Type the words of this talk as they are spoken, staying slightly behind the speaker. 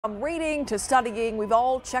From reading to studying, we've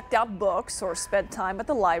all checked out books or spent time at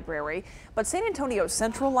the library, but San Antonio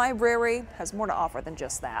Central Library has more to offer than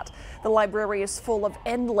just that. The library is full of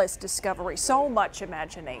endless discovery, so much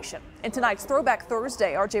imagination. In tonight's Throwback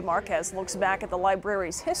Thursday, RJ Marquez looks back at the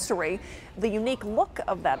library's history, the unique look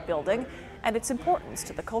of that building, and its importance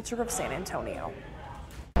to the culture of San Antonio.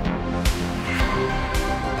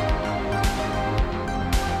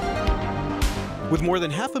 With more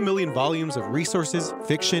than 500,000 volumes of resources,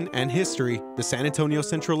 fiction, and history, the San Antonio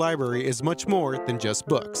Central Library is much more than just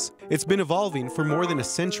books. It's been evolving for more than a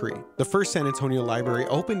century. The first San Antonio library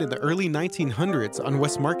opened in the early 1900s on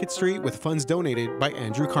West Market Street with funds donated by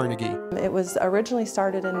Andrew Carnegie. It was originally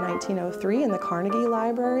started in 1903 in the Carnegie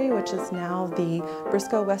Library, which is now the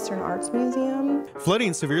Briscoe Western Arts Museum.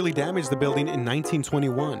 Flooding severely damaged the building in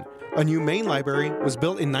 1921. A new main library was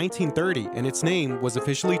built in 1930, and its name was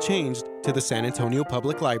officially changed to the San Antonio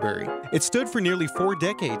Public Library. It stood for nearly 4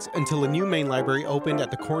 decades until a new main library opened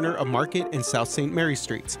at the corner of Market and South St. Mary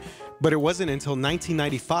Streets. But it wasn't until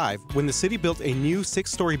 1995 when the city built a new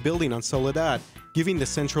 6-story building on Soledad, giving the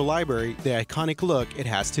Central Library the iconic look it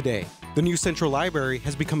has today. The new Central Library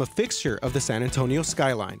has become a fixture of the San Antonio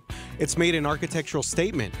skyline. It's made an architectural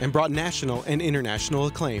statement and brought national and international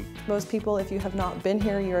acclaim. Most people, if you have not been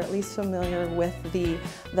here, you're at least familiar with the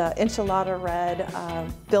enchilada red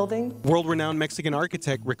building. World-renowned Mexican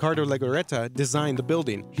architect Ricardo Legorreta designed the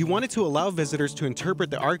building. He wanted to allow visitors to interpret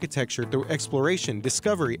the architecture through exploration,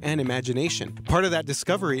 discovery, and imagination. Part of that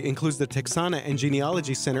discovery includes the Texana and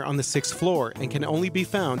Genealogy Center on the 6th floor and can only be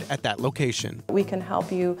found at that location. We can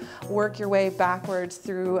help you work your way backwards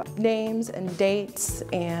through names and dates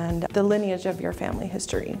and the lineage of your family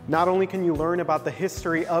history. Not only can you learn about the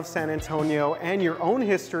history of San Antonio and your own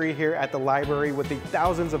history here at the library with the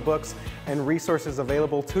thousands of books and resources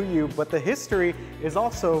available to you, but the history is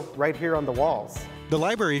also right here on the walls. The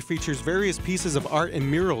library features various pieces of art and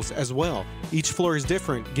murals as well. Each floor is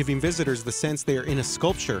different, giving visitors the sense they are in a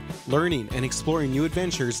sculpture, learning and exploring new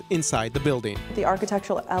adventures inside the building. The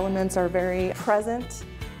architectural elements are very present,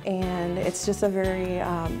 and it's just a very,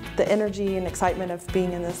 the energy and excitement of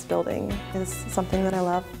being in this building is something that I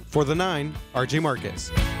love. For The 9, RJ Marquez.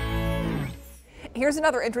 Here's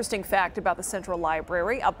another interesting fact about the Central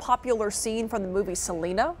Library. A popular scene from the movie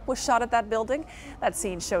Selena was shot at that building. That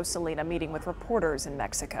scene shows Selena meeting with reporters in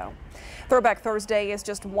Mexico. Throwback Thursday is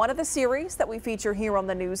just one of the series that we feature here on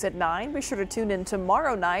the news at 9. Be sure to tune in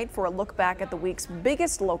tomorrow night for a look back at the week's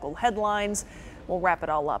biggest local headlines. We'll wrap it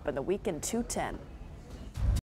all up in the Week in 210.